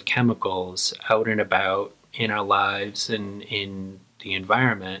thousands of chemicals out and about in our lives and in the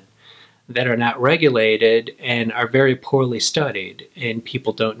environment that are not regulated and are very poorly studied, and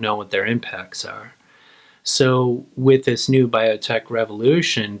people don't know what their impacts are. So with this new biotech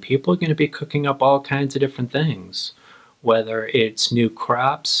revolution, people are going to be cooking up all kinds of different things, whether it's new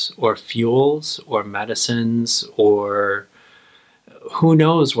crops or fuels or medicines or who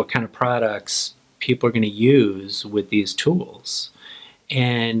knows what kind of products people are going to use with these tools.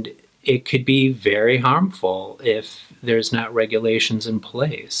 And it could be very harmful if there's not regulations in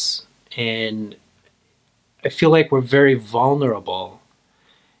place. And I feel like we're very vulnerable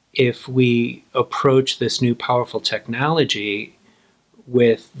if we approach this new powerful technology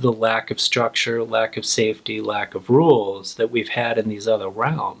with the lack of structure, lack of safety, lack of rules that we've had in these other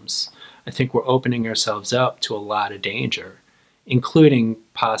realms. I think we're opening ourselves up to a lot of danger, including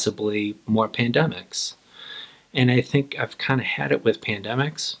possibly more pandemics. And I think I've kind of had it with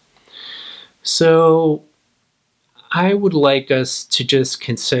pandemics. So I would like us to just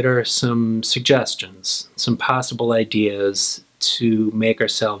consider some suggestions, some possible ideas to make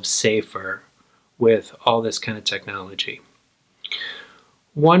ourselves safer with all this kind of technology.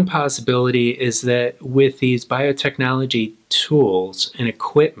 One possibility is that with these biotechnology tools and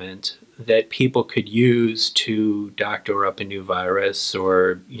equipment that people could use to doctor up a new virus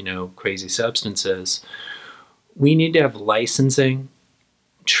or, crazy substances, we need to have licensing,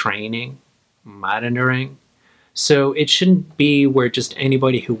 training, monitoring. So it shouldn't be where just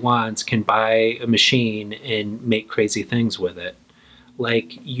anybody who wants can buy a machine and make crazy things with it.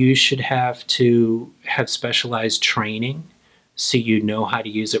 Like, you should have to have specialized training so you know how to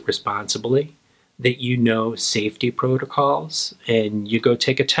use it responsibly, that you know safety protocols, and you go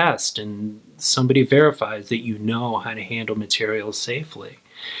take a test and somebody verifies that you know how to handle materials safely.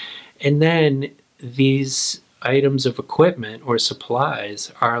 And then these items of equipment or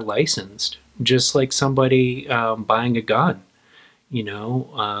supplies are licensed, just like somebody buying a gun. You know,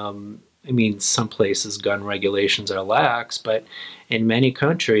 I mean, some places gun regulations are lax, but in many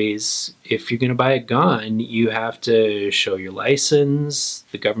countries, if you're going to buy a gun, you have to show your license.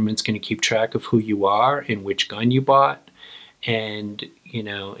 The government's going to keep track of who you are and which gun you bought. And,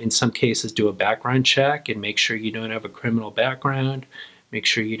 in some cases, do a background check and make sure you don't have a criminal background, make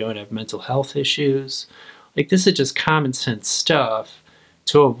sure you don't have mental health issues. Like, this is just common sense stuff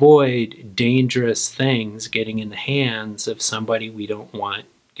to avoid dangerous things getting in the hands of somebody we don't want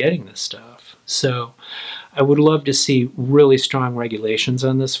getting this stuff. So I would love to see really strong regulations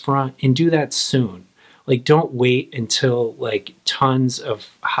on this front, and do that soon. Like, don't wait until like tons of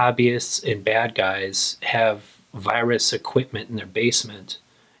hobbyists and bad guys have virus equipment in their basement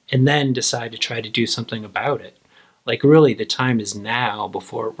and then decide to try to do something about it. Like, really, the time is now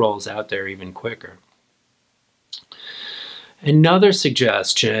before it rolls out there even quicker. Another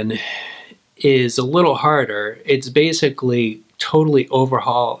suggestion is a little harder. It's basically totally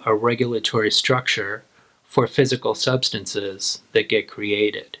overhaul a regulatory structure for physical substances that get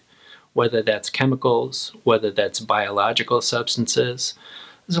created, whether that's chemicals, whether that's biological substances.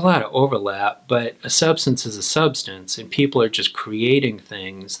 There's a lot of overlap, but a substance is a substance, and people are just creating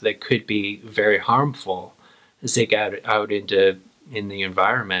things that could be very harmful as they get out in the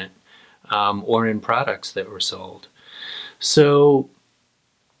environment, or in products that were sold. So,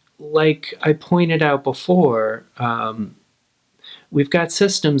 like I pointed out before, we've got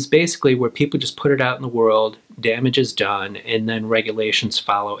systems basically where people just put it out in the world, damage is done, and then regulations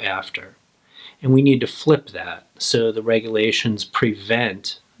follow after. And we need to flip that so the regulations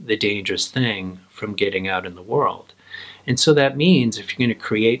prevent the dangerous thing from getting out in the world. And so that means if you're going to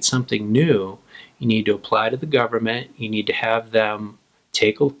create something new, you need to apply to the government, you need to have them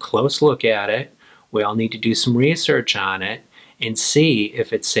take a close look at it. We all need to do some research on it and see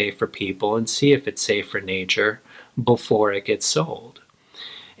if it's safe for people and see if it's safe for nature before it gets sold.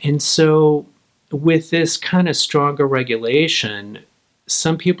 And so, with this kind of stronger regulation,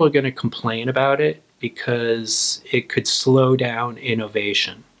 some people are going to complain about it because it could slow down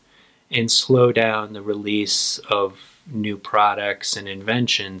innovation and slow down the release of new products and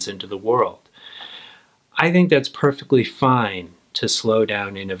inventions into the world. I think that's perfectly fine to slow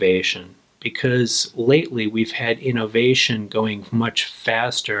down innovation, because lately we've had innovation going much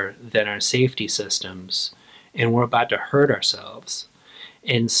faster than our safety systems, and we're about to hurt ourselves.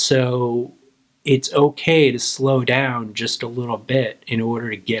 And so it's okay to slow down just a little bit in order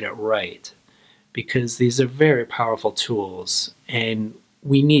to get it right, because these are very powerful tools and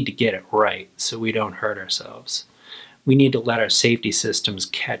we need to get it right so we don't hurt ourselves. We need to let our safety systems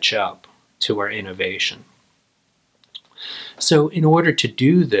catch up to our innovation. So, in order to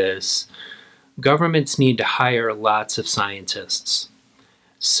do this, governments need to hire lots of scientists.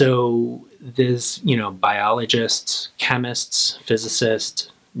 So there's, biologists, chemists, physicists,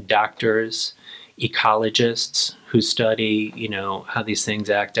 doctors, ecologists who study, how these things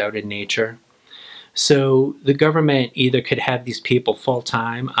act out in nature. So the government either could have these people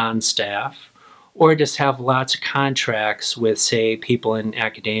full-time on staff, or just have lots of contracts with, say, people in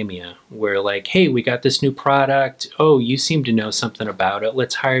academia where, like, hey, we got this new product. Oh, you seem to know something about it.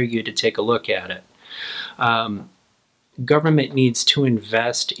 Let's hire you to take a look at it. Government needs to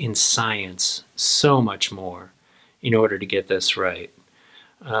invest in science so much more in order to get this right.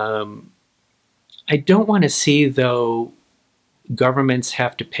 I don't want to see, though, governments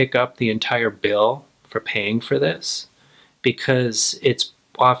have to pick up the entire bill for paying for this, because it's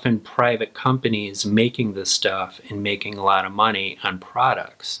often private companies making this stuff and making a lot of money on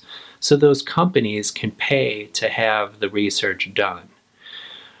products. So those companies can pay to have the research done.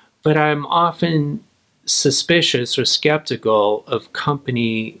 But I'm often suspicious or skeptical of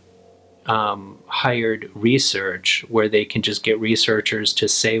company hired research where they can just get researchers to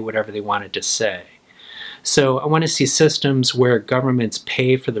say whatever they wanted to say. So I want to see systems where governments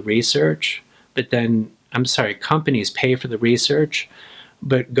pay for the research, companies pay for the research,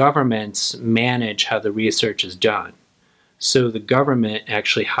 but governments manage how the research is done. So the government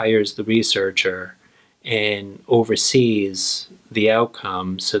actually hires the researcher and oversees the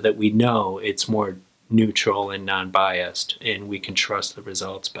outcome so that we know it's more neutral and non-biased and we can trust the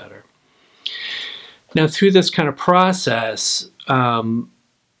results better. Now, through this kind of process,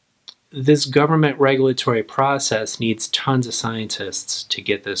 this government regulatory process needs tons of scientists to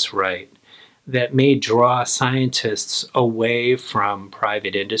get this right. That may draw scientists away from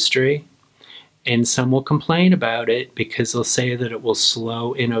private industry, and some will complain about it because they'll say that it will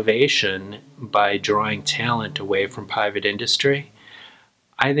slow innovation by drawing talent away from private industry.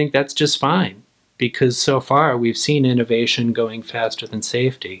 I think that's just fine because so far we've seen innovation going faster than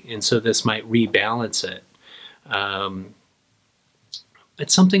safety, and so this might rebalance it. But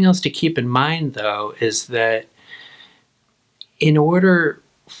something else to keep in mind, though, is that in order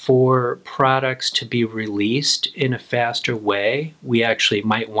for products to be released in a faster way, we actually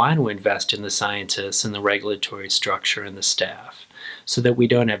might want to invest in the scientists and the regulatory structure and the staff so that we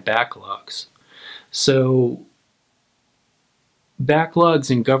don't have backlogs. So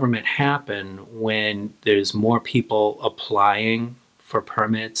backlogs in government happen when there's more people applying for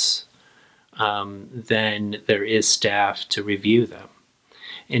permits than there is staff to review them.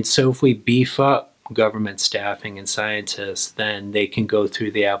 And so if we beef up government staffing and scientists, then they can go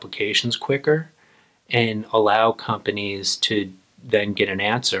through the applications quicker and allow companies to then get an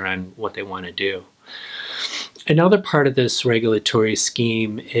answer on what they want to do. Another part of this regulatory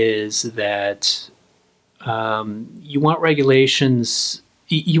scheme is that you want regulations,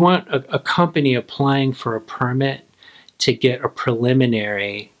 you want a company applying for a permit to get a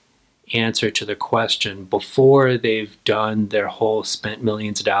preliminary answer to the question before they've done their whole spent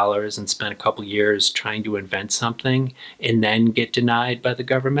millions of dollars and spent a couple years trying to invent something and then get denied by the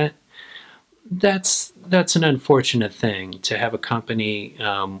government. That's an unfortunate thing to have a company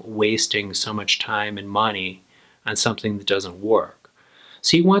wasting so much time and money on something that doesn't work.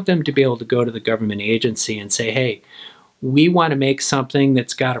 So you want them to be able to go to the government agency and say, hey, we want to make something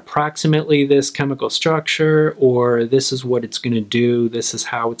that's got approximately this chemical structure, or this is what it's going to do, this is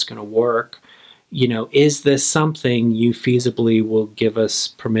how it's going to work. Is this something you feasibly will give us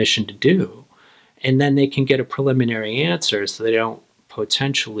permission to do? And then they can get a preliminary answer so they don't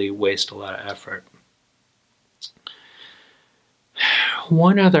potentially waste a lot of effort.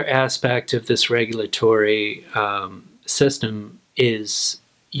 One other aspect of this regulatory system is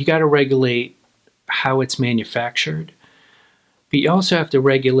you got to regulate how it's manufactured, but you also have to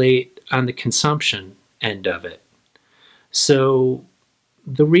regulate on the consumption end of it. So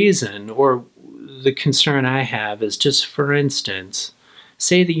the reason or the concern I have is just, for instance,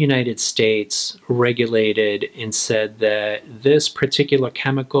 say the United States regulated and said that this particular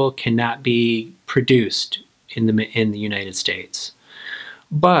chemical cannot be produced in the United States,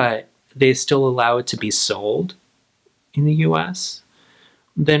 but they still allow it to be sold in the U.S.,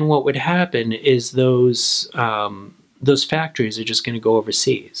 then what would happen is those factories are just going to go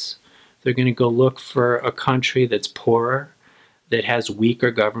overseas. They're going to go look for a country that's poorer, that has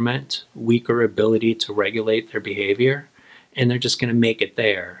weaker government, weaker ability to regulate their behavior, and they're just going to make it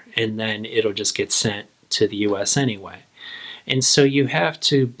there, and then it'll just get sent to the U.S. anyway. And so you have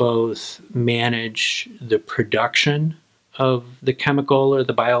to both manage the production of the chemical or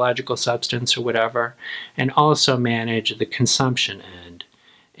the biological substance or whatever, and also manage the consumption end.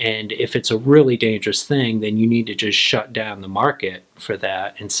 And if it's a really dangerous thing, then you need to just shut down the market for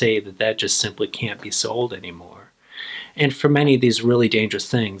that and say that that just simply can't be sold anymore. And for many of these really dangerous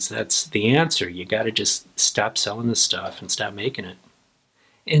things, that's the answer. You got to just stop selling this stuff and stop making it.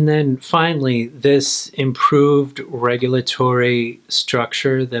 And then finally, this improved regulatory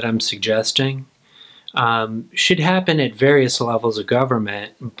structure that I'm suggesting should happen at various levels of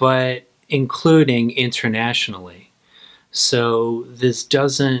government, but including internationally. So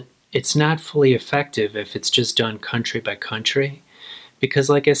it's not fully effective if it's just done country by country, because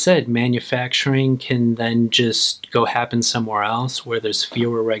like I said, manufacturing can then just go happen somewhere else where there's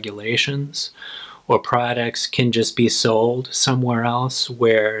fewer regulations, or products can just be sold somewhere else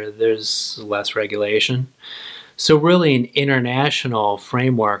where there's less regulation. So really an international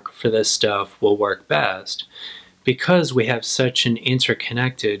framework for this stuff will work best because we have such an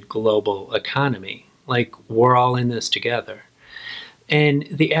interconnected global economy. Like, we're all in this together. And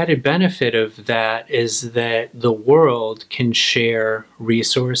the added benefit of that is that the world can share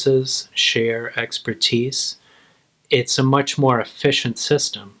resources, share expertise. It's a much more efficient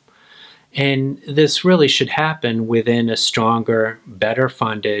system. And this really should happen within a stronger, better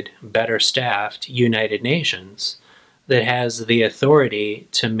funded, better staffed United Nations that has the authority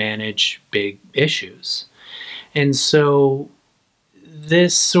to manage big issues. And so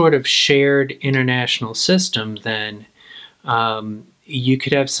this sort of shared international system, then, you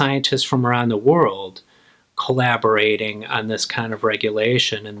could have scientists from around the world collaborating on this kind of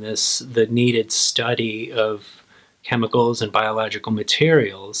regulation and the needed study of chemicals and biological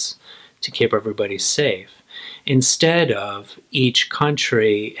materials to keep everybody safe, instead of each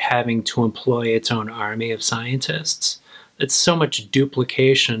country having to employ its own army of scientists. It's so much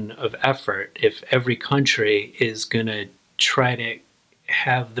duplication of effort if every country is going to try to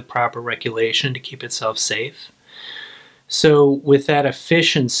have the proper regulation to keep itself safe. So with that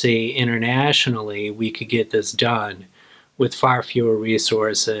efficiency internationally, we could get this done with far fewer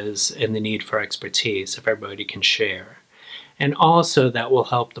resources and the need for expertise if everybody can share. And also that will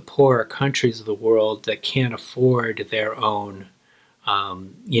help the poorer countries of the world that can't afford their own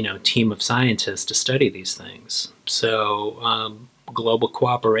team of scientists to study these things. So global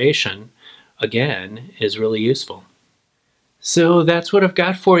cooperation, again, is really useful. So that's what I've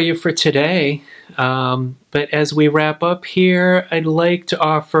got for you for today. But as we wrap up here, I'd like to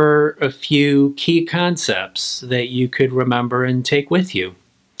offer a few key concepts that you could remember and take with you.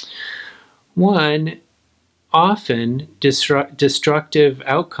 One, often destructive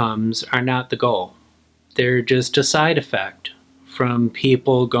outcomes are not the goal. They're just a side effect from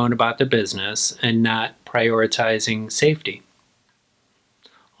people going about their business and not prioritizing safety.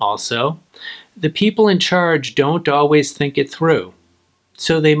 Also, the people in charge don't always think it through,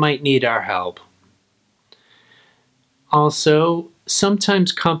 so they might need our help. Also,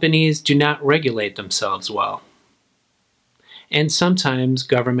 sometimes companies do not regulate themselves well. And sometimes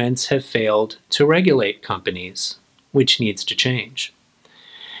governments have failed to regulate companies, which needs to change.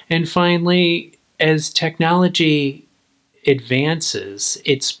 And finally, as technology advances,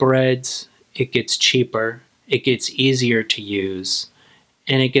 it spreads, it gets cheaper, it gets easier to use,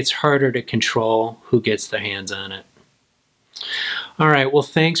 and it gets harder to control who gets their hands on it. All right, well,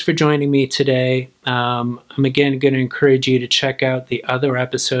 thanks for joining me today. I'm again going to encourage you to check out the other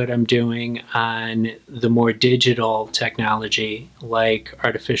episode I'm doing on the more digital technology like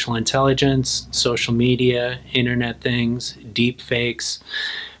artificial intelligence, social media, internet things, deep fakes,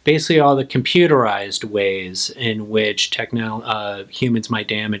 basically all the computerized ways in which humans might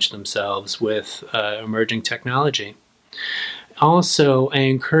damage themselves with emerging technology. Also, I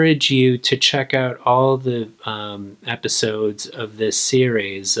encourage you to check out all the episodes of this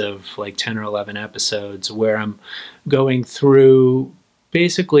series of like 10 or 11 episodes where I'm going through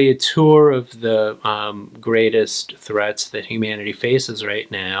basically a tour of the greatest threats that humanity faces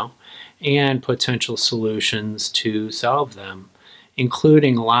right now and potential solutions to solve them,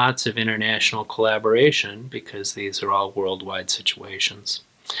 including lots of international collaboration because these are all worldwide situations.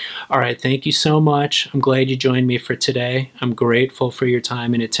 All right, thank you so much. I'm glad you joined me for today. I'm grateful for your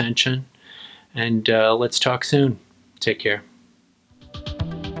time and attention. And let's talk soon. Take care.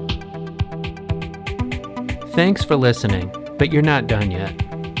 Thanks for listening, but you're not done yet.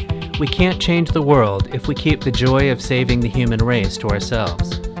 We can't change the world if we keep the joy of saving the human race to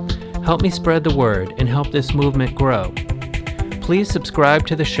ourselves. Help me spread the word and help this movement grow. Please subscribe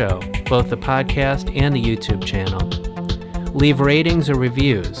to the show, both the podcast and the YouTube channel. Leave ratings or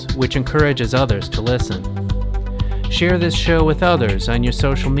reviews, which encourages others to listen. Share this show with others on your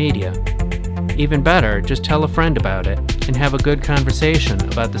social media. Even better, just tell a friend about it and have a good conversation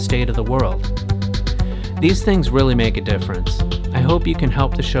about the state of the world. These things really make a difference. I hope you can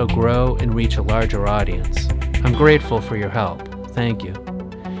help the show grow and reach a larger audience. I'm grateful for your help. Thank you.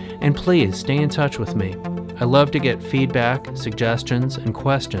 And please stay in touch with me. I love to get feedback, suggestions, and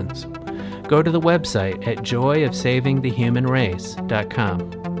questions. Go to the website at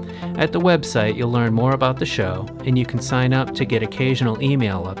joyofsavingthehumanrace.com. At the website, you'll learn more about the show, and you can sign up to get occasional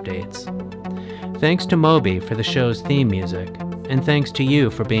email updates. Thanks to Moby for the show's theme music, and thanks to you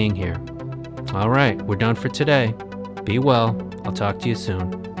for being here. All right, we're done for today. Be well. I'll talk to you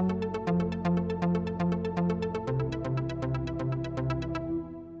soon.